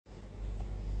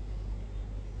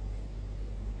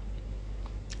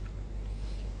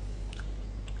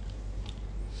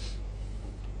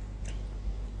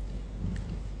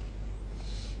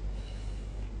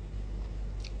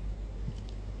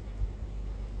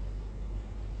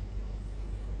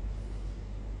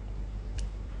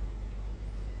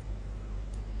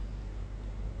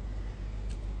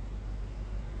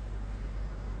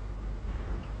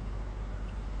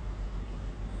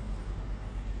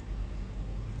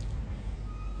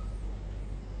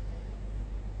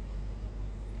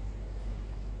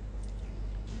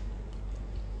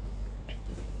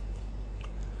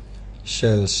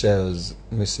Shells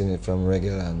missing it from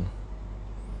regular.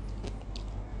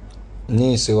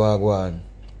 Nisi Wagwan.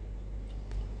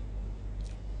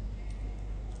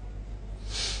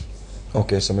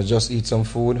 Okay, so I just eat some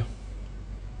food.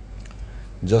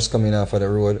 Just coming off of the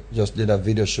road. Just did a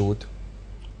video shoot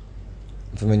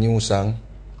for my new song.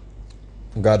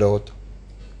 Got out.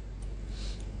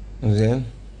 And then,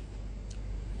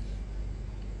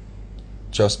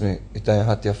 trust me, it ain't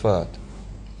hot your fart.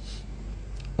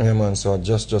 Yeah man, so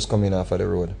just coming off of the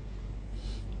road.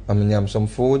 I'm gonna have some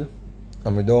food.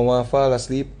 And I don't want to fall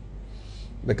asleep.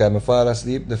 Because if I fall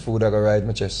asleep, the food I go ride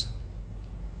my chest.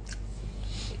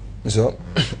 So,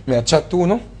 I chat too,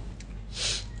 no?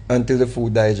 Until the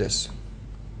food digests.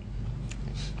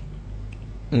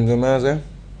 You know what I'm saying?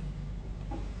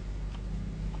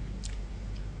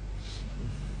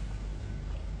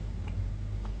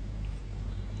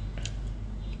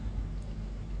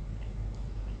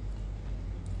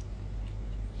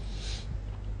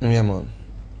 Yeah man.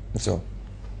 So,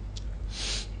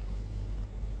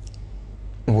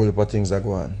 a whole heap of things are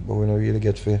going on, but we don't really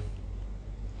get for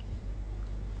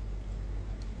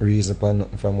reason upon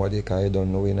nothing from what they can. You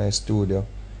don't know in a studio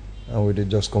and we did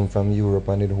just come from Europe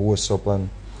and it hosts up and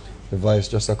the voice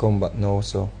just a come back now,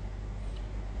 so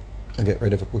I get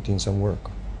ready for putting some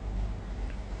work.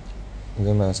 You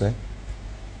know what I'm saying?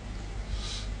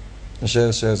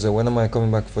 Michelle says, when am I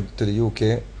coming back to the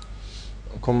UK?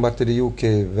 I'll come back to the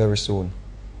UK very soon.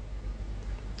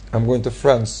 I'm going to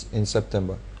France in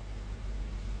September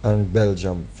and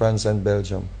Belgium. France and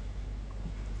Belgium.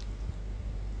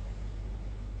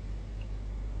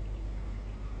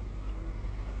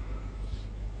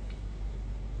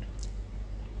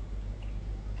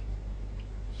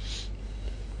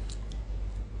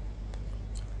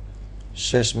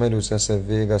 Shesh Medusa said,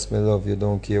 Vegas, me love you,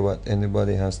 don't care what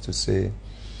anybody has to say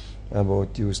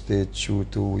about you, stay true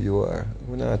to who you are.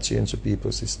 We not change the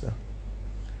people, sister.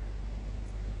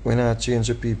 We not change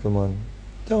the people, man.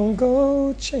 Don't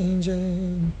go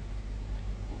changing.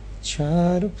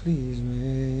 Try to please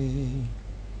me.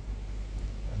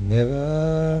 I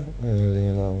never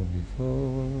really loved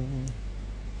before.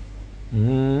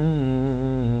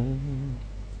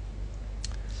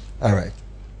 All right.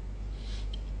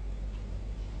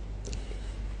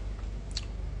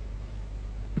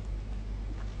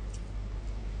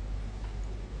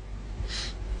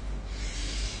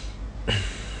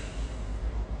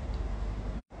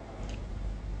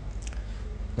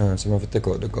 So I'm going to take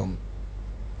out the gum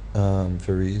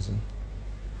for a reason.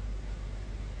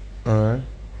 Alright.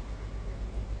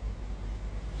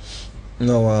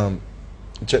 Now,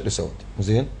 check this out. You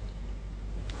see?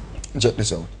 Check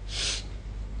this out.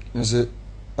 You see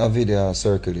a video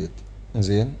circulate. You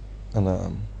see? And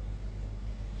I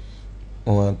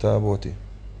want to talk about it.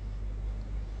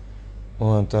 I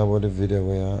want to talk about the video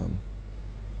where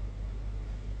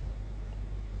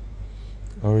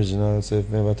original self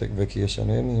never take vacation,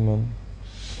 any man.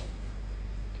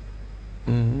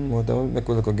 What I want make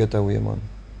a little getaway, man.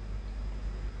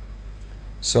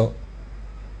 So,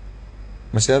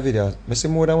 I see a video, I see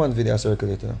more than one video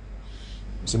circulate. I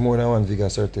see more than one video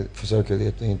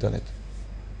circulate the internet.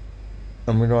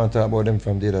 And we don't want to talk about them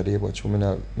from the other day, but I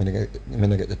not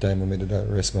get the time to do the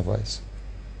rest of my voice.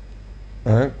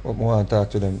 Alright? But I want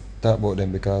to talk about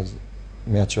them because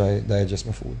I try digest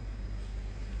my food.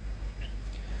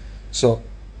 So,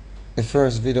 the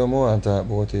first video I want to talk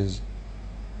about is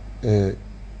a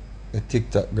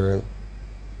TikTok girl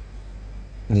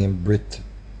named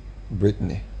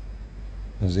Brittany.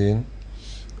 You see?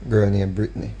 Girl named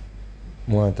Brittany.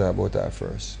 I want to talk about her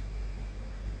first.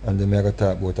 And then I'm going to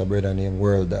talk about a brother named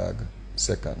World Dog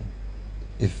second.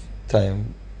 If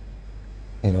time,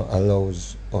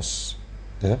 allows us.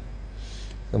 Yeah?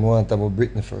 So I want to talk about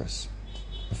Brittany first.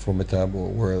 Before I talk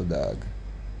about World Dog.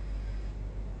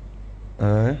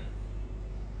 Alright.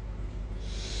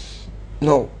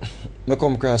 Now, I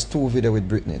come across two videos with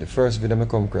Brittany. The first video I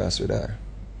come across with her.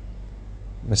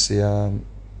 I see I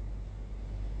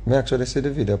actually see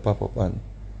the video pop up and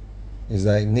it's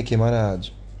like Nicki Minaj.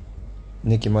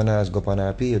 Nicki Minaj go up on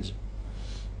her page.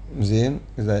 You see?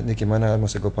 It's like Nicki Minaj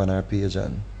must go up on her page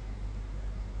and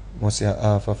must have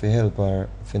half of help her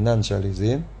financially,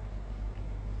 see?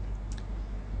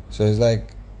 So it's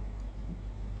like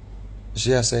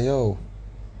she has say, yo,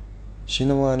 she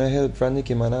don't want no help from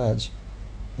Nicki Minaj.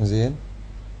 You see?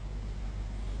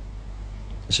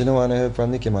 She don't want no help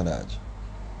from Nicki Minaj.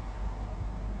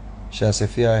 She has say,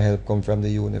 fear help come from the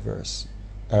universe.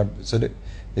 So the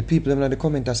people in the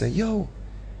comment say, yo,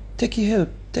 take your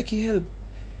help.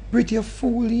 Brit, you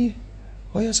fool.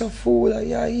 Oh, you're so fool,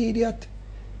 you're an idiot.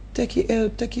 Take your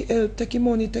help, take your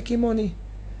money.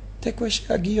 Take what she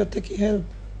give you, take it help.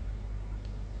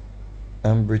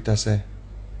 And Britta say,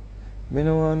 me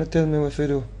no want to tell me what to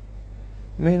do.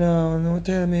 Me no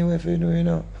tell me what to do, you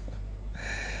know.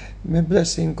 My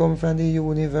blessing come from the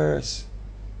universe.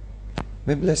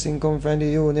 My blessing come from the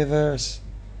universe.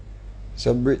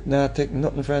 So Brit not take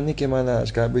nothing from Nicki Minaj,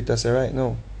 because Britta say right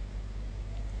now,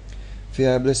 if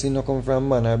your blessing not come from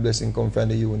man, our blessing come from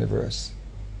the universe.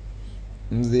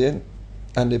 Then,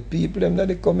 and the people them that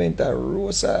they comment are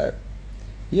rose her.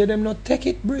 Hear them not take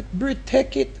it, Brit,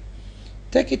 take it.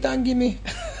 Take it and give me.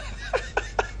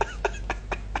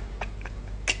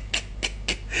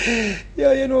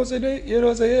 Yeah,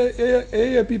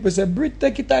 people say, Brit,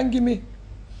 take it and give me.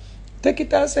 Take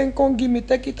it and say, come give me,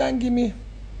 take it and give me.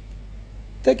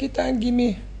 Take it and give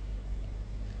me.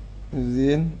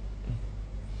 Then,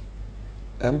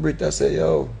 and Britta say,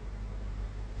 yo,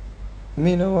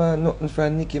 me no want nothing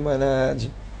from Nicki Minaj.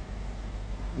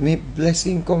 Me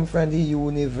blessing come from the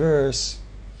universe.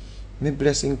 Me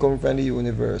blessing come from the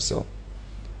universe. So,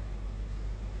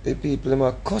 the people them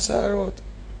a cuss her out.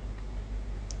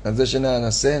 And so she not no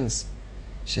sense.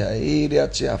 She a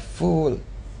idiot, she a fool.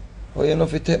 Oh, you know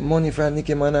if you take money from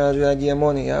Nicki Minaj, you give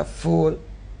money, you a fool.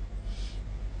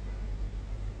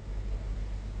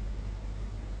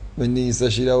 My niece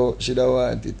said she don't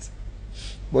want it.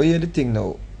 But hear the thing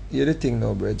now. Hear the thing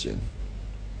now, brethren.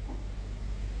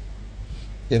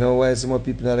 You know why some more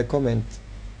people in the comment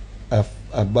are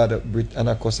bad at Brit and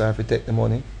a cuss her if you take the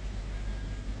money?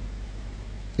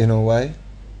 You know why?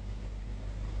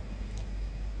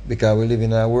 Because we live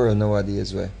in a world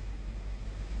nowadays where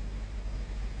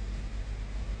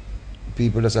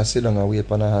people just sit down and wait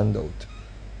for a handout.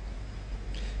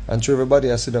 And to everybody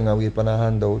that sit down and wait for a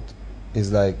handout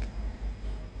is like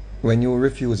when you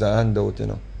refuse a handout, you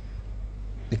know,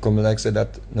 it come like say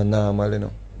that no normal, you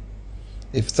know.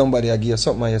 If somebody give you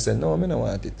something and you say, no, I don't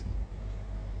want it.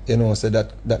 You know, say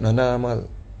that no normal.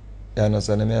 You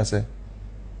understand me? I say.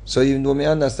 So even though I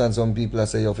understand some people I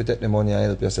say, yo, if you take the money and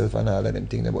help yourself and all of them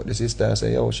things, but the sister I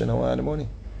say, yo, she don't want the money.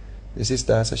 The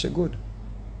sister I say she good.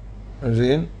 You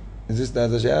know? The sister I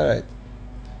say she alright.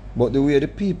 But the way the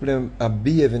people them are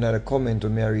behaving at the comment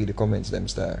when I read the comments them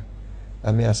star.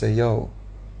 And me I say, yo,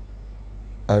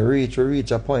 we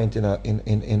reach a point in our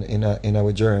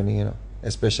journey, you know,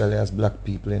 especially as black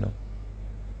people, you know.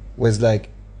 Where it's like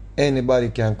anybody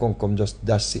can come just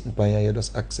dash sitting by you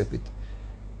just accept it.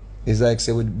 It's like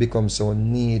say we become so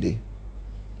needy.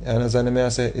 You understand me? I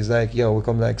say it's like yo, we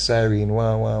come like siren,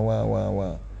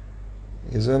 wah.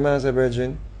 You see what I say,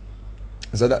 virgin?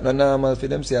 So that not normal for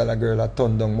them say all a girl a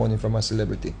turn down money from a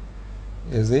celebrity.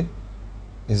 You see?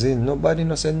 You see, nobody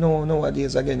no say no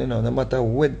nowadays again, you know, no matter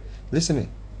what. Listen me,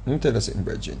 let me tell you something,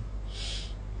 virgin.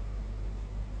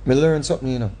 Me learn something,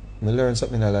 you know. Me learn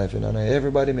something in life, you know. And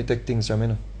everybody may take things from, you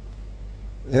know.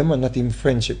 Yeah, man, not in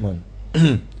friendship, man.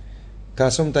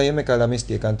 Because sometimes you make a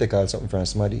mistake and take all something from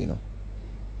somebody, you know.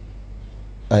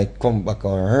 I come back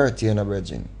and hurt you, you know,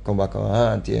 virgin. Come back and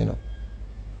haunt you, you know.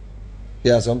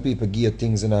 Yeah, some people give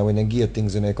things, you know. When they give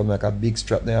things, you know, it come like a big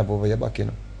strap they have over your back, you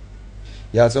know.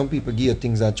 Yeah, some people give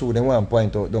things and true. They want to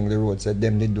point out down the road, say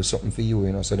them did do something for you,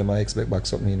 you know. So they might expect back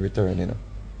something in return, you know.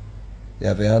 You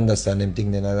have to understand them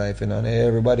things in their life, you know. And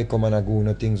everybody come and go, you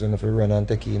know, things when you run and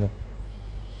take, you know.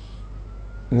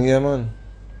 Yeah, man.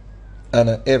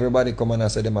 And everybody come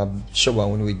and say them a shower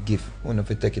when we give, when you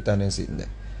take it and then sit in there.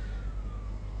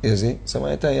 You see? Some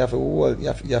of the time you have to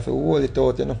hold it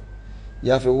out, you know.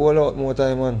 You have to hold out more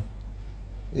time, man.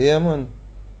 Yeah, man.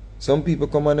 Some people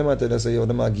come and them tell us say, yo,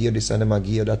 them a give you this and them a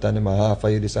give you that and them a half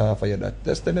of you this and half of you that.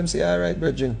 Just tell them say, alright,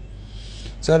 virgin.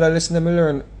 So that listen them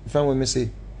learn from when me see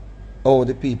how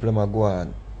the people them a go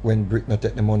on when Britney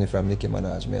take the money from Nicki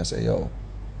Minaj. Me I say, yo,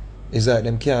 it's like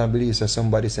them can't believe that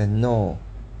somebody say no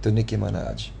to Nicki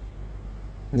Minaj.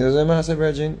 You know what I say,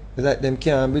 virgin? It's like them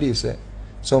can't believe say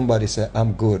somebody say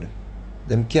I'm good.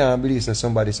 Them can't believe that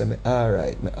somebody say me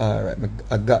alright,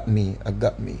 I got me.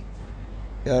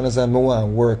 You understand? Me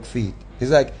want work feet.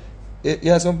 It's like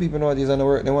yeah, some people nowadays they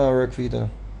want to work feet, you know.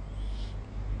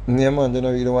 Yeah, man, they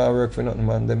don't really want to work for nothing,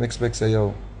 man. Them expect say,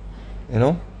 yo, you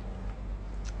know,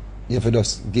 you have to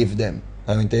just give them.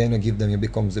 And when you don't give them, you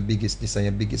become the biggest this and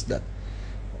your biggest that.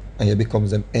 And you become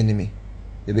them enemy.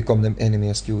 You become them enemy,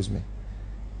 excuse me.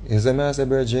 You see me as a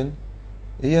virgin?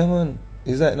 Yeah, man.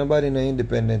 It's like nobody no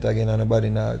independent again and nobody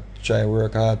now try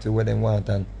work hard to what they want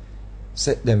and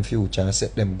set them future and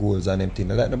set them goals and them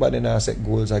things. Like nobody now set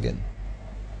goals again.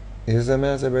 You see me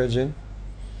as a virgin?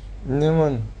 Yeah,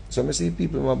 man. So I see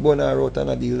people who burn her out and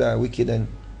a deal that are wicked and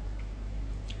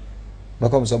I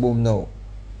come so boom now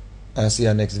and see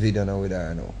her next video now with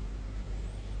her now.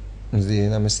 You see,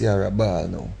 and I see her a ball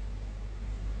now.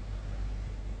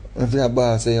 If that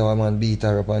boss say, oh, man, beat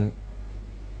her up and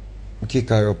kick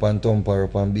her up and thump her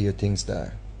up and be a thing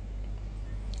star.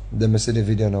 Then I see the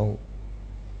video now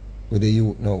with the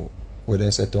youth now where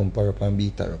they say thump her up and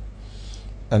beat her up.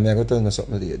 And I go tell you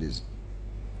something, ladies.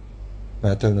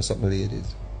 I tell you something,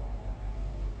 ladies.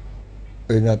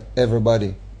 Not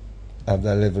everybody have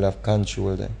that level of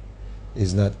control there.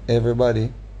 It's not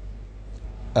everybody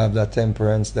have that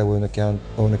temperance that one can.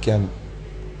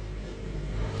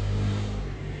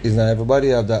 It's not everybody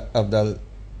have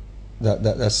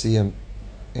that same,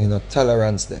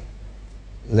 tolerance there,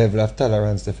 level of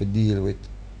tolerance there to deal with,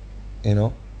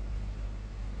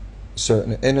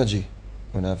 certain energy.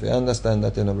 When if you understand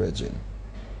that, brethren,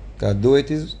 because though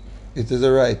it is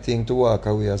the right thing to walk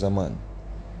away as a man.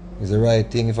 It's the right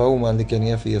thing. If a woman look in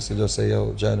your face, you just say,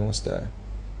 yo, John no star.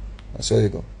 That's how you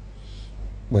go.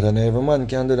 But not every man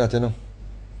can do that, I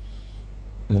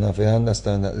mean, if you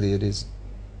understand that, ladies.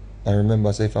 And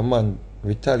remember, say, if a man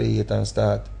retaliate and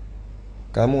start,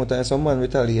 because more times some man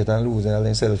retaliate and lose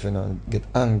themselves, and get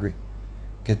angry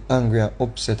and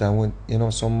upset, and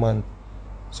when, some man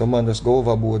just go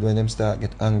overboard when them start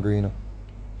get angry,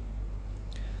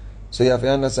 So you have to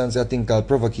understand that thing called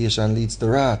provocation leads to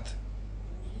wrath.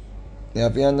 You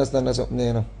have to understand that something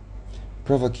there,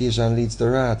 Provocation leads to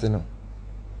wrath,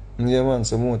 Yeah, man,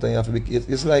 so more time you have to be...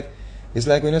 It's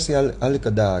like when you see a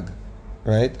little dog,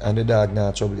 right? And the dog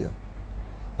not trouble you.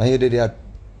 And you did that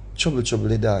trouble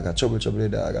the dog.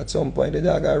 At some point, the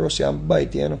dog will rush you and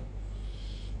bite you,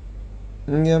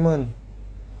 Yeah, man.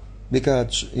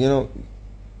 Because, you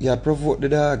have provoked the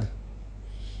dog.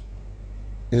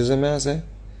 You see what I say?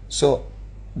 So,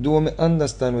 do I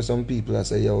understand with some people I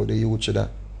say, yo, the youth should have,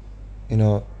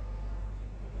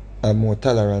 have more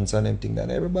tolerance and everything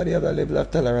than everybody have a level of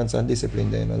tolerance and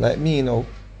discipline there, Like me, I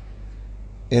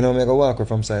go walk her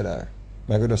from side her.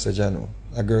 I go to say, Jano,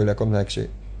 a girl that come like she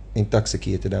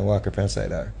intoxicated and walk her from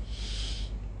side her.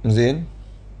 You see?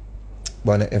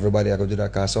 But not everybody I go do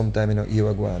that because sometimes,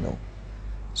 you go on now.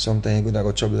 Sometimes you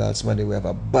go trouble out somebody who have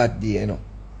a bad day,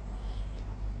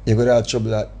 You go to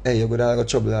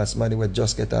trouble out somebody who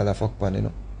just get all a fuck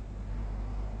pan,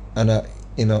 And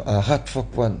a hot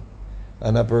fuck pan.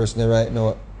 And a person right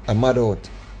now a mad out.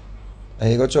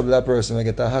 And you go trouble that person and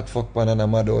get a hot fuck pan and a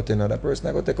mad out, That person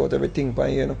I go take out everything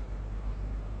pan you,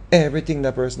 Everything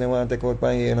that person want to take out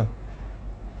pan you,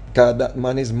 Because that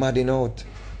man is madding out.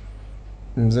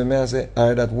 So I say,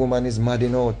 or that woman is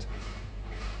madding out.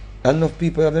 Enough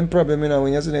people have them problem,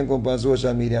 when you see them come on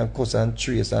social media and cuss and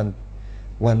trace and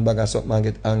one bag of something and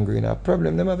get angry,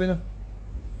 problem them have,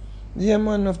 Yeah,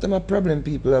 man, enough them a problem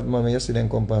people have, man, when you see them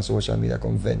come on social media,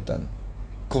 come vent and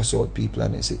cuss out people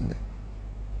and they sitting there.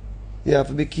 You have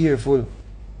to be careful.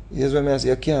 Here's what I say,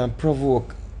 you can't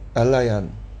provoke a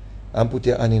lion and put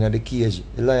your hand in the cage.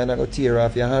 The lion is going to tear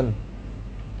off your hand.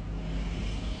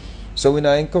 So we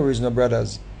not encourage no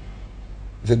brothers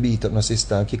to beat up no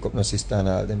sister and kick up no sister and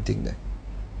all them things there.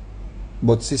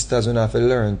 But sisters, we have to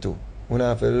learn to. We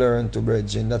have to learn to,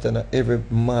 brethren, that not every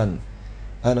man,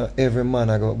 and every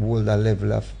man I got hold a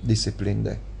level of discipline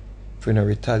there. If you not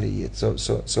retaliate.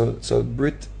 So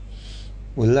Brit,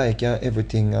 we like you and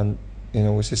everything, and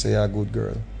we say you're a good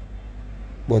girl.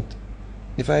 But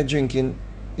if I drinking,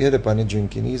 you're the pan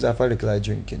drinking, he's a little like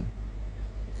drinking.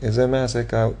 As a man say,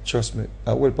 trust me,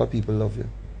 a whole lot of people love you.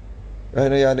 Right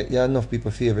now you're enough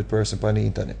people favorite person on the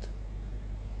internet.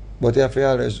 But you have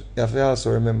to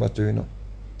also remember to,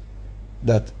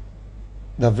 that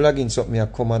the vlogging something I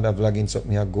come and the vlogging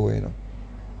something I go, You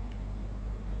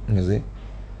see?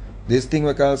 This thing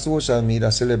we call social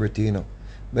media celebrity,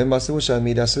 Remember, social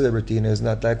media celebrity, is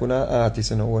not like when an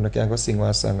artist, when can go sing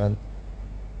one song and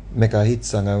make a hit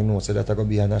song and so that I go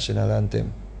be a national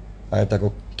anthem. Or I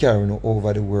go carry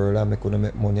over the world and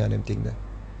make money and them thing there.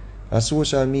 And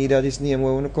social media, this name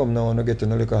where when you come now, you get to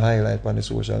look a highlight on the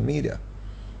social media.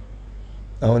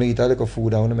 I want to eat a little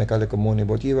food, I want to make a little money,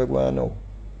 but here we go on now.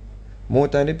 More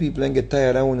time the people get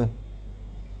tired of you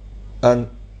and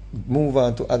move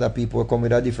on to other people who come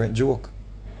with a different joke.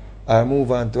 Or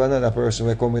move on to another person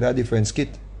who come with a different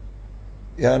skit.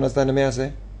 You understand me I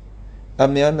say?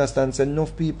 And me understand say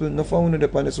enough people, enough of you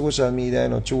on the social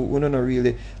media, true, you don't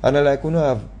really, and I like you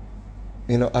have,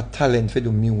 a talent for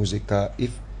the music.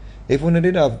 If you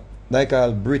did have like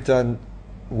all Britain,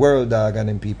 World Dog and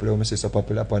them people who say so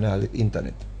popular upon all the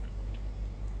internet.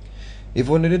 If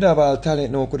you did have all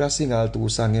talent now, could have sing all two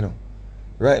songs,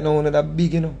 Right now, you that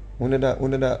big, you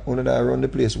that run the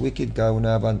place wicked because you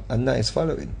have a nice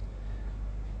following.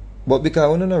 But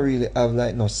because you don't really have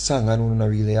like no song and you don't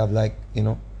really have like,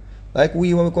 like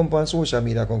we when we come on social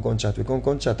media, come chat, we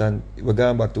come chat and we're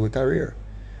going back to a career.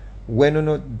 When you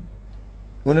not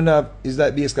It's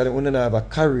like basically we don't have a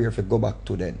career to go back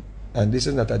to then. And this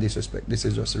is not a disrespect, this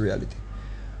is just reality.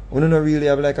 We don't really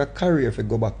have like a career to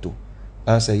go back to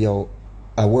and say, yo,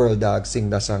 a World Dog sing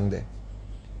that song there.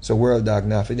 So World Dog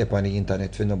now for up on the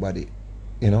internet for nobody,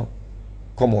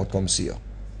 come out, come see you.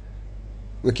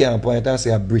 We can't point and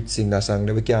say a Brit sing that song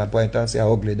there. We can't point and say a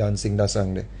Ugly Dan sing that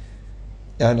song there.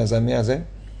 You understand me? I say?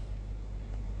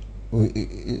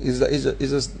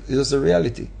 It's just a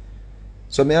reality.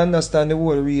 So I understand the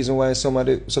whole reason why some of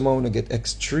them get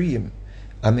extreme.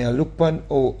 I mean, I look on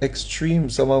how extreme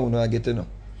some of them get,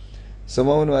 Some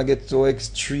of them get so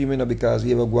extreme, because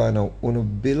you ever go on now, you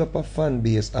build up a fan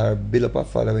base or build up a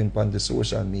following on the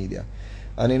social media.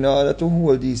 And in order to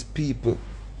hold these people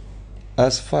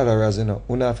as followers, you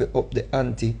have to up the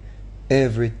ante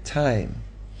every time.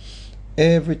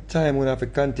 Every time we have to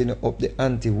continue up the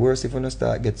ante. Worse if we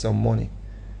start get some money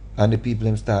and the people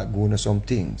them start going to some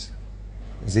things.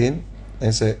 See?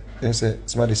 And say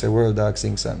somebody say World Dog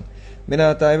sing song. Me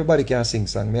not talk everybody can sing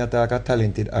song. Me not talk a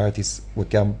talented artist who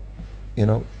can, we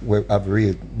have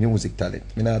real music talent.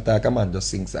 Me not talk a man just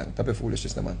sing song. Type of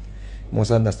foolishness, no man. You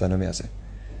must understand what I say.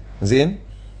 See?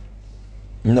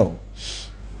 No.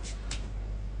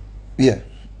 Yeah.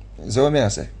 So what I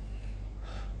say?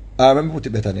 I remember put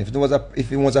it better than if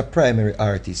he was a primary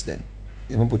artist then.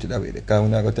 Even put it that way. Because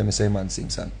when I go tell me say man sing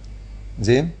song.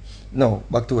 See? No,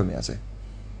 back to what I say.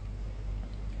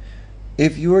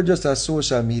 If you're just a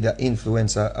social media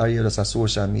influencer or you're just a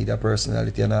social media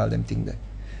personality and all them things there,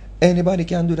 anybody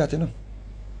can do that, I don't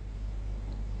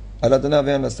know if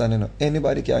you understand,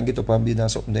 Anybody can get up and be doing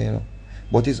something there,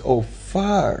 But it's how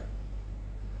far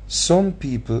some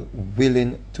people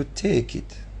willing to take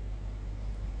it.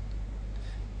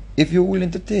 If you're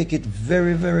willing to take it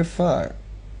very, very far,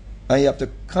 and you have to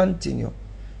continue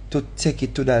to take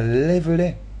it to that level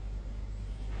there,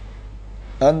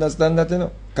 understand that,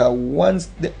 Because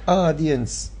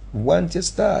once you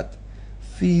start,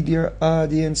 feed your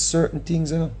audience certain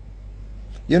things, much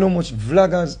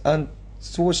vloggers and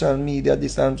social media,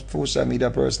 this and social media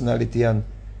personality and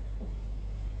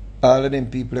all of them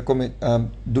people that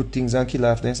come do things and kill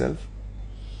off themselves.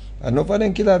 Enough of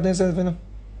them kill off themselves,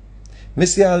 Me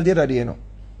see all the other day,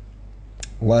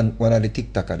 one of the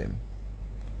TikTok of them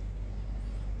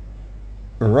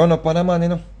run up on a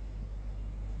man,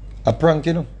 a prank,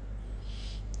 and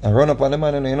run up on the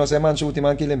man, say man shoot him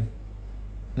and kill him.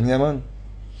 Yeah, man.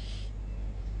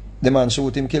 The man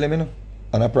shoot him, kill him,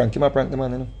 and I prank the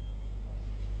man,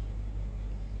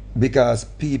 Because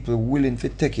people willing to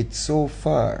take it so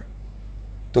far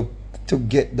to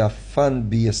get the fan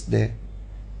base there,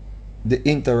 the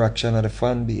interaction of the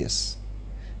fan base.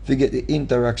 To get the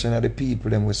interaction of the people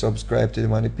them will subscribe to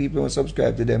them, and the people who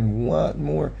subscribe to them want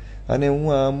more, and then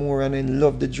want more, and then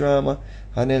love the drama,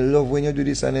 and then love when you do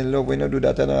this, and then love when you do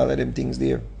that, and all of them things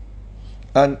there.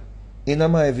 And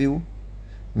in my view,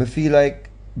 me feel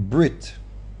like Brit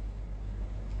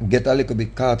get a little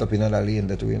bit caught up in that lane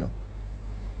that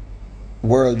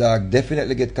World Dog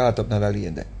definitely get caught up in that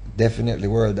lane there. Definitely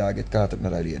World Dog get caught up in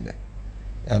that lane there.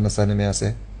 You understand me I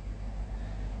say?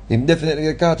 Him definitely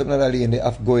get caught up in that lane there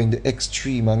of going the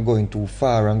extreme and going too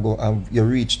far and you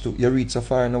reach so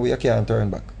far now you can't turn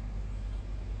back.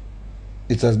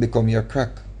 It has become your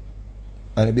crack.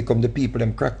 And it become the people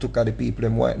them crack took at the people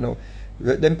them white now.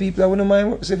 Them people I wouldn't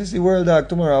mind if you see World Dog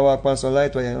tomorrow I walk past some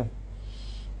light way,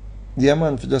 Yeah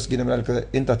man, just give them a little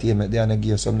entertainment there and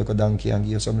give you some little donkey and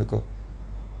give you some little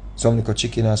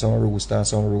chicken and some rooster and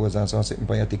some rose and some sitting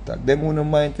on your TikTok. Them wouldn't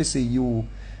mind to see you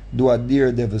do a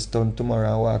daredevil stunt tomorrow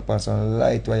and walk past some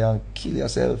light way and kill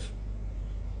yourself.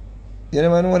 You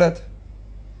never know that?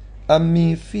 And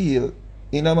me feel,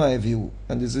 in my view,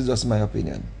 and this is just my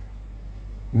opinion,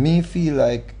 me feel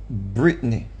like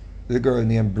Britney, the girl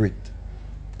named Brit,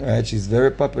 right? She's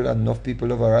very popular, enough people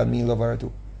love her and me love her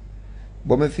too.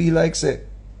 But me feel like say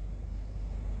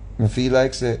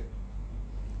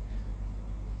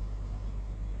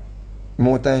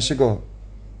more time she go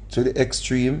to the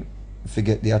extreme to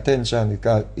get the attention. It's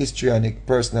called histrionic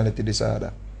personality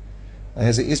disorder. And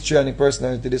as a histrionic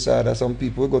personality disorder, some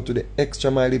people go to the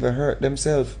extra mile, even hurt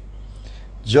themselves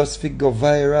just to go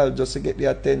viral, just to get the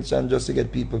attention, just to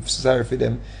get people sorry for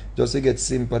them, just to get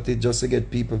sympathy, just to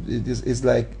get people. It's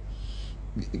like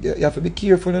you have to be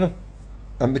careful,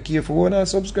 And be careful when I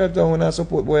subscribe to when I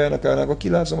support boy and I can go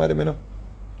kill off somebody,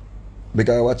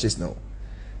 Because I watch this now.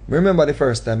 Remember the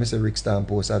first time I see Rick Stan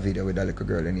post a video with a little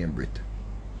girl named Brit.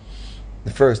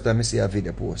 The first time I see a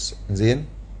video post. See?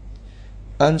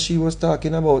 And she was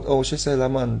talking about how she sell a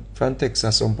man from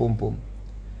Texas some pum pum.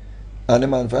 And the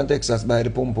man from Texas buy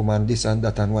the pum pum and this and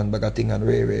that and one bag of thing and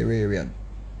ray.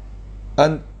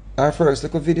 And Our first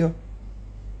little video.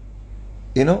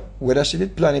 You know, whether she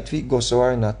did plan it to go so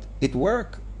or not, it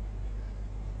worked.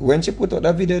 When she put out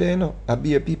that video there, you know, a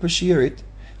beer people share it,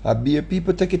 a beer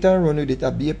people take it and run with it,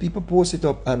 a beer people post it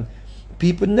up, and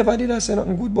people never did say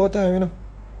nothing good about her, you know.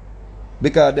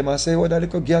 Because them a say, oh, that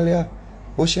little girl here,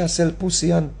 oh, she a sell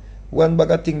pussy and one bag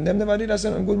of thing, them never did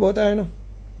say nothing good about her, you know.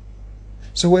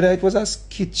 So whether it was a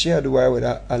skit she had do or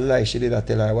whether a lie she did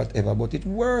tell her, whatever, but it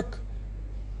worked.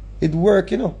 It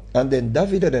worked, you know. And then that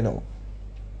video, you know,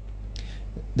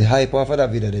 the hype of that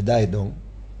video, they died down.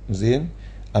 You see?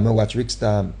 And I watch Rick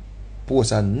Star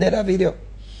post another video.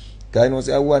 Because I know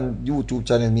say one YouTube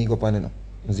channel me go on, you know.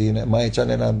 You see? My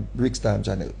channel and Rick Star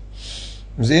channel.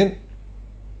 You see?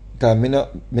 Because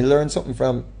me learn something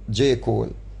from J.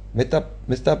 Cole. Me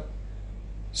stop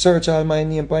search all my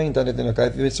name on internet, you know.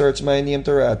 Because if you search my name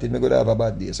to write it, me go to have a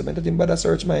bad day. So I don't think bother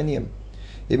search my name.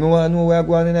 If I want to know where I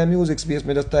go on in the music space,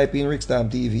 I just type in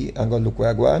Rickstam TV and go look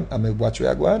where I go on, and I watch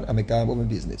where I go on, and I can about my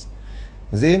business.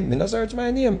 See? I don't search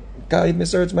my name. Because if I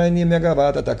search my name, I have a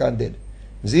heart attack and dead.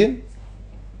 See?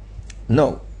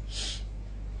 Now,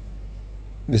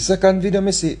 the second video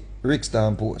I see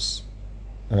Rickstam post.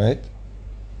 Alright?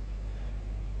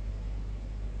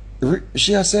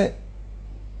 She has said,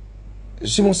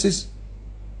 she must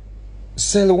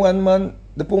sell one man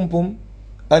the pum pum,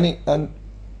 and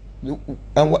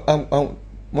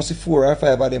must see 4 or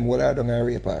 5 of them will have done and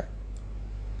rape her.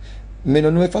 Me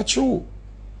don't know if it's true.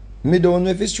 Me don't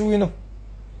know if it's true, you know.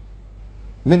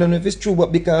 Me don't know if it's true,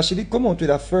 but because she did come out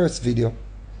with her first video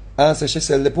and say she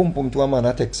sell the pum pum to a man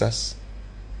at Texas.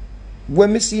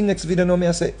 When me see next video now, me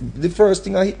I say, the first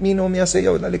thing I hit me now, me I say,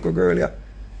 yo, that little girl, yeah.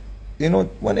 You know,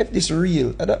 what if this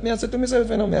real? And that me I say to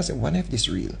myself, you know, me I say, what if this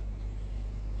real?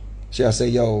 She I say,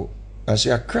 yo, and she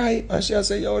a cry, and she a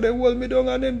say, yo, they hold me down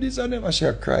and them, this and them, and she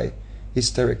a cry.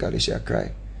 Hysterically, she a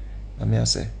cry. And me I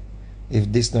say,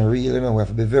 if this not real, you know, we have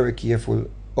to be very careful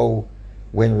how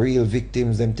when real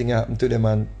victims, them thing happen to them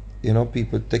and, you know,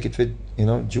 people take it for, you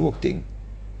know, joke thing.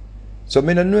 So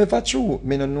me don't know if it's true.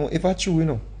 Me don't know if it's true, you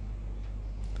know.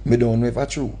 Me don't know if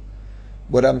it's true.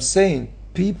 But I'm saying,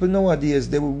 people nowadays,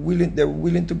 they're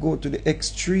willing to go to the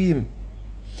extreme.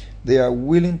 They are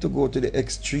willing to go to the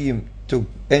extreme to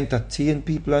entertain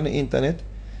people on the internet.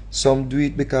 Some do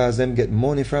it because them get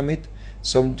money from it.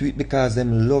 Some do it because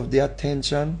them love the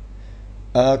attention.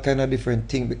 All kind of different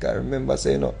things. Because I remember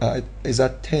saying, you know, is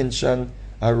attention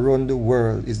around the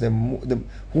world is the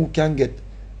who can get,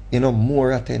 you know,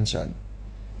 more attention.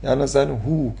 You understand?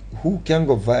 Who can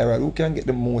go viral? Who can get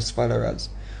the most followers?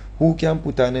 Who can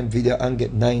put on a video and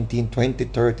get 19, 20,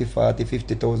 30, 40,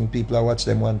 50,000 people to watch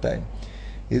them one time?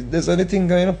 There's anything,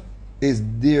 you know? Is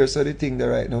there sort of thing there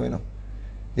right now, you know?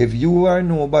 If you are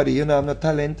nobody, you don't have no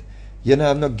talent, you don't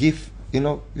have no gift, you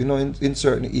know, in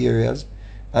certain areas,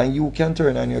 and you can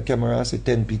turn on your camera and say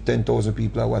 10,000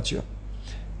 people watch you.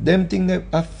 Them things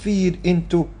that feed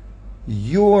into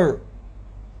your,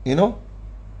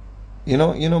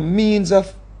 means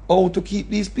of how to keep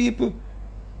these people.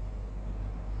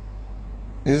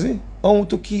 You see? How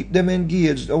to keep them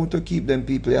engaged, how to keep them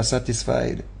people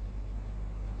satisfied.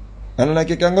 And like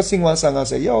you can go sing one song and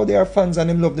say, yo, they are fans and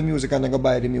them love the music and they go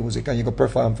buy the music and you go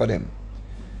perform for them.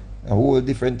 A whole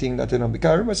different thing that, you know,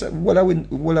 because remember,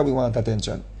 what we want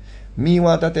attention. Me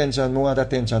want attention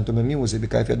to my music,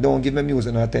 because if you don't give me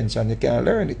music no attention, you can't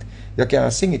learn it. You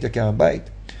can't sing it, you can't buy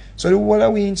it. So the whole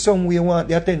of we in some way want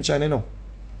the attention, you know.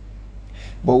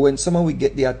 But when someone we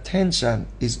get the attention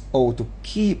is how to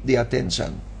keep the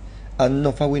attention. And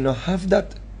enough of we not have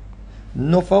that.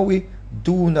 Enough of we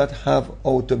do not have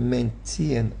how to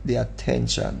maintain the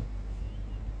attention.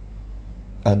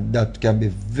 And that can be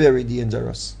very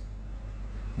dangerous.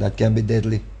 That can be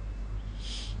deadly.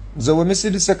 So when I see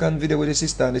the second video with the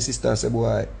sister, and the sister say,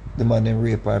 boy, the man named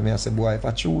rape her, I say, boy, if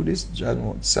I true this,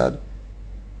 John, it's sad.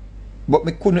 But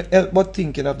I couldn't help but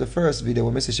thinking of the first video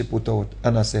when I see she put out,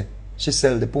 and I say, she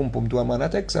sell the pum pum to a man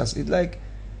at Texas. It's like,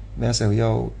 I say,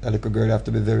 yo, a little girl have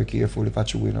to be very careful if I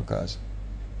true, you know, cause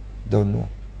don't know.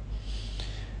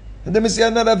 And then I see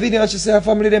another video and she say her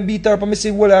family them beat her up and I see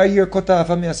well her hair cut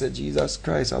off and I say, Jesus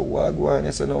Christ, how go on?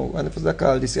 I say, no, and if it's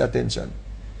call this attention.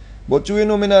 But you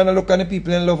know, me not look at the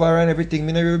people and love her and everything.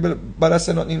 Me not really bother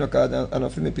say nothing, you know, because I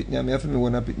don't feel me pitney and I feel me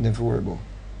want to pitney for worry about.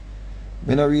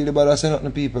 Me not really bother say nothing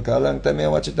to people, because a long time I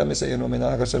watch it and I say, you know, me not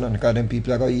going to say nothing because them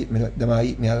people are going to eat me, them are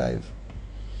eat me alive.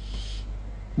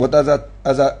 But as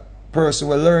a person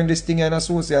who learn this thing in a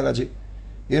sociology,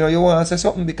 you know, you want to say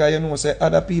something because you know, say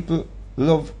other people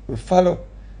love follow,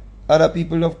 other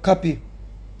people love copy.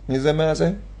 You see what I'm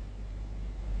saying?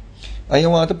 And you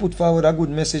want to put forward a good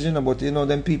message, you know, but you know,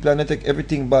 them people and they take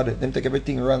everything bad, them take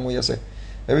everything wrong what you say.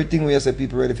 Everything we say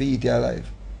people ready for eat your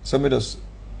life. So me just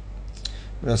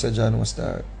say John was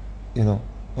start, you know,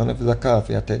 one of the call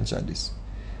for attention this.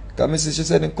 Because me see she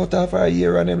said them cut off her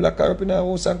ear and them lock her up in her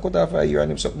house and cut off her ear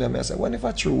and them something and I say, one if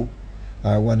it's true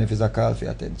or one if it's a call for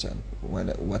attention.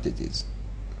 What it is.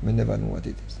 Me never know what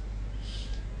it is.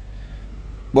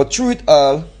 But through it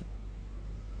all,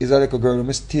 is a little girl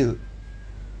who still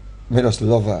me just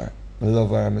love her. I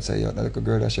love her and I say, yo, that little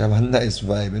girl that she have a nice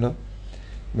vibe, you know.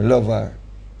 I love her.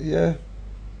 Yeah.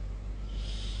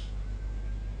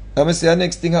 And I say the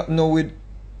next thing happen now with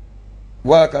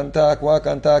walk and talk,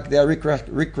 they are Rick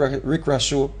Rash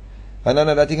show. And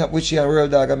another thing happen with she and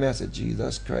World Dog and I say,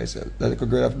 Jesus Christ, that little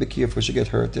girl have to be careful she get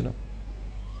hurt, you know.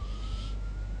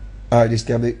 Or this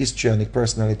can be histrionic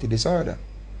personality disorder.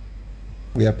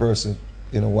 We a person,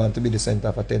 you know, want to be the center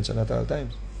of attention at all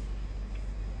times.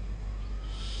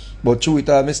 But through it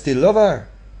all, I still love her.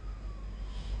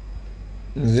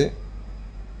 You see?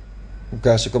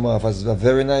 Because she come off as a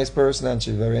very nice person and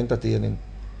she's very entertaining.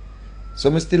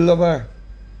 So I still love her.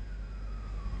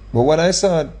 But when I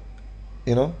saw it,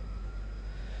 you know,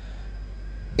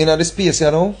 in the space, you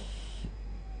know,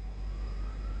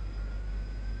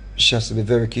 she has to be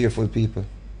very careful, people.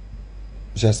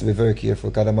 She has to be very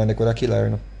careful because the man could have killed her, you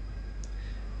know.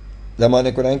 The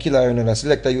man could have killed her, you know. The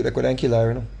selector youth could have killed her,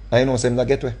 you know. I know some that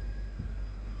get way.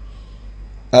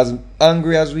 As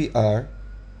angry as we are,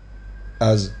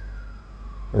 as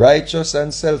righteous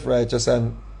and self-righteous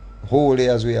and holy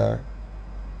as we are,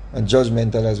 and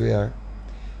judgmental as we are,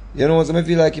 you know what I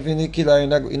feel like if you kill her in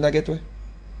the getaway?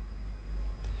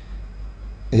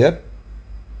 Yep.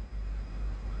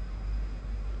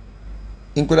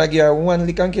 You could have given her one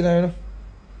lick and kill her, you know.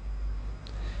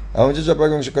 I want to drop her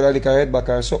gun, she could have lick her head back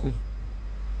or something.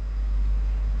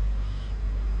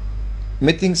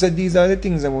 Me think that these are the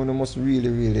things that we must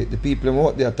really, the people who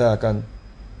out there talk and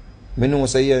me know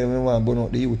say yeah, we want to burn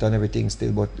out the youth and everything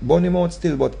still, but burn them out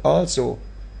still, but also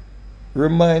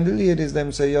remind the ladies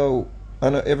them say, yo,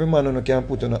 and every man who can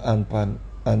put on a hand pan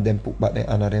and then put back the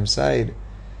hand on them side.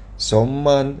 Some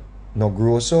man no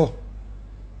grow so.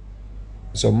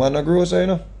 Some man no grow so, you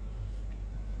know.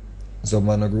 Some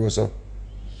man no grow so.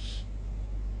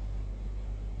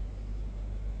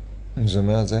 So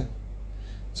man say.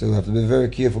 So you have to be very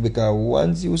careful because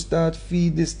once you start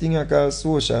feed this thing I call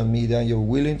social media and you're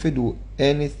willing to do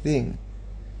anything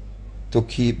to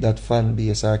keep that fan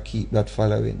base or keep that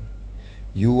following,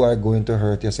 you are going to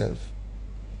hurt yourself.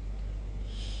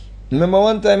 Remember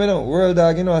one time, you know, World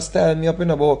Dog, you know, style me up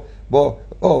in about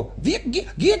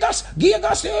Gigas,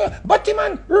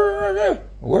 Batman,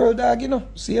 World Dog, you know,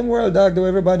 same World Dog, though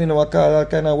everybody know I call all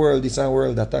kind of world this and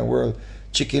world that and world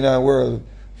chicken and world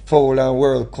fowl and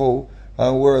world cow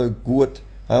and world goat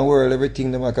and world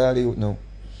everything them I call you now.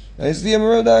 And it's the same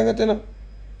World Dog, you know.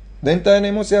 Then time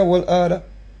they must say a world order.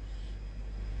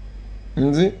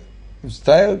 You see?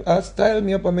 Style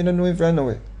me up and I don't know him from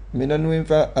nowhere. I don't know him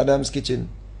from Adam's Kitchen.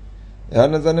 You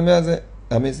understand me? I say,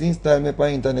 I mean, since style me on the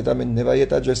internet, I mean, never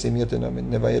yet address him yet, you know, I mean,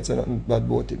 never yet say nothing bad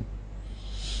about him.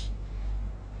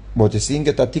 But you see him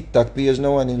get a TikTok page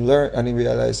now and he learn and he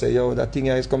realize, say, yo, that thing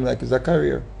here is coming like it's a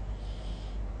career.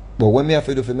 But what me have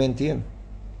to do to maintain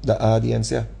the audience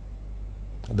here?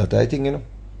 That I think, you know.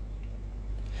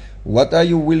 What are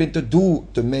you willing to do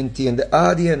to maintain the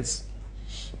audience?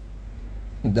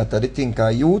 That are the thing,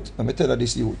 cause youth, let me tell you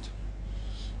this youth.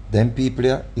 Them people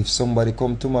here, if somebody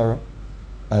come tomorrow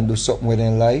and do something we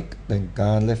don't like, then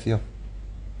gone left you.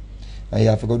 And you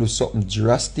have to go do something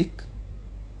drastic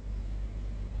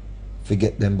to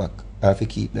get them back, or to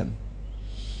keep them.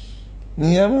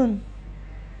 Yeah, man.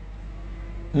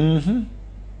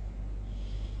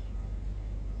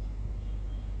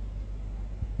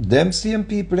 Them same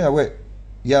people here, where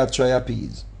you try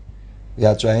appease,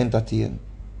 you try entertain,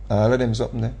 all of them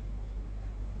something there.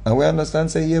 And we understand,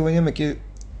 say, yeah, when you make it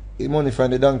money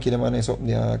from the donkey, them and something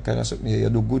there, kind of something there, you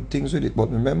do good things with it.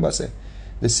 But remember, say,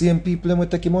 the same people them will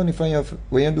take your money from you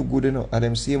when you do good, you know, and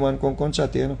them same one come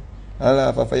chat, you know, and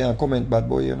laugh after you and comment bad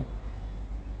boy, you know.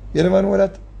 You never know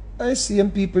that? I see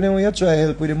them people them when you try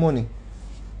help with the money,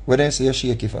 when they say you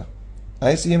shaky for.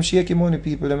 I see them shaky money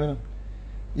people them, you know.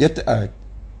 Yet, alright.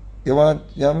 You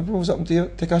want to prove something to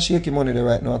you? Take a shaky money there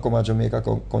right now and come to Jamaica,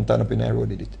 come turn up in the road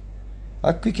with it.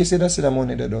 How quick you say that's the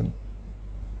money they done?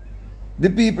 The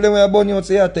people when you burn you out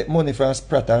say you take money from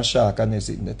Sprat and Shark and they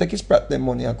sitting there. Take his Sprat them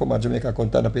money and come to Jamaica,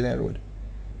 come turn up in the road.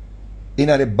 In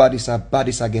the baddest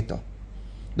ghetto.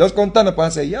 Just come turn up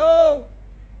and say, yo,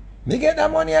 me get that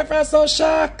money from some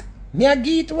Shark. Me a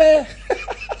get way.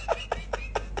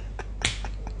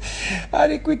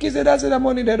 And the quick you say that's the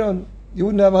money they done. You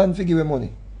wouldn't have hand to give you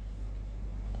money.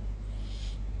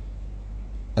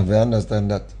 If you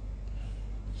understand that.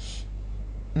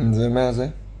 So I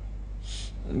say,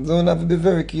 so you have to be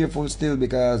very careful still,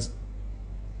 because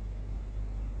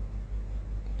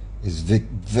it's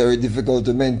very difficult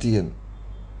to maintain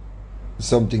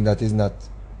something that is not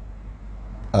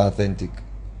authentic,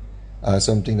 or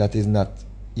something that is not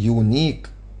unique.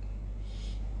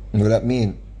 You know what that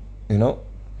mean? You know?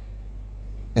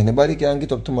 Anybody can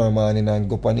get up tomorrow morning and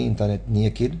go up on the internet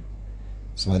naked.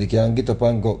 Somebody can get up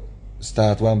and go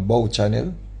start one bow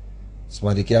channel.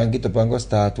 Somebody can get up and go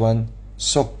start one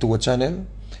suck to a channel.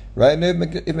 Right now,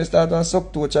 if I start one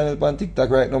suck to a channel on TikTok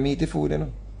right now, me eat the food, you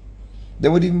know. They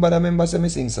would even bother member say me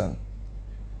sing song.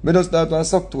 Me just start one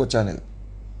suck to a channel.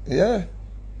 Yeah.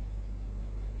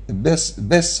 The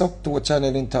best suck to a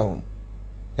channel in town.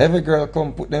 Every girl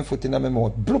come put them foot in my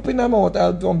mouth. Bloop in my mouth,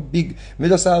 I'll do big. Me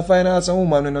just I'll find out some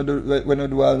woman when I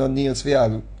do all no nails for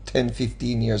all 10,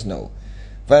 15 years now.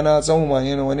 Find out some woman,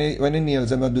 you know, when the nails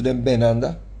them do them bend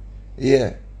under.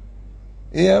 Yeah.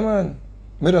 Yeah, man.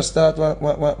 Me just start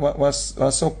one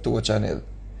suck to a channel.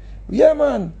 Yeah,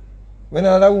 man. When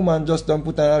all the woman just don't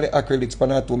put on all the acrylics on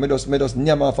her too, me just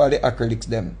nyam off all the acrylics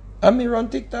them. And me run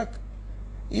TikTok.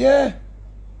 Yeah.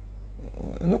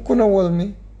 No couldn't hold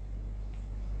me.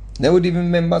 They would even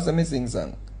remember some sing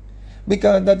song.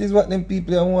 Because that is what them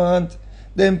people want.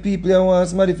 Them people want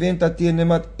somebody to entertain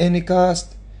them at any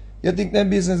cost. You think them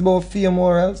business about fear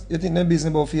morals? You think them business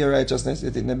about fear righteousness?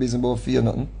 You think them business about fear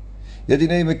nothing? You think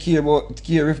they even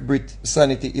care if Brit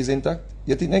sanity is intact?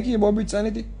 You think they care about Brit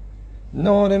sanity?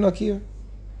 No, they don't care.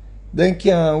 They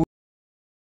can't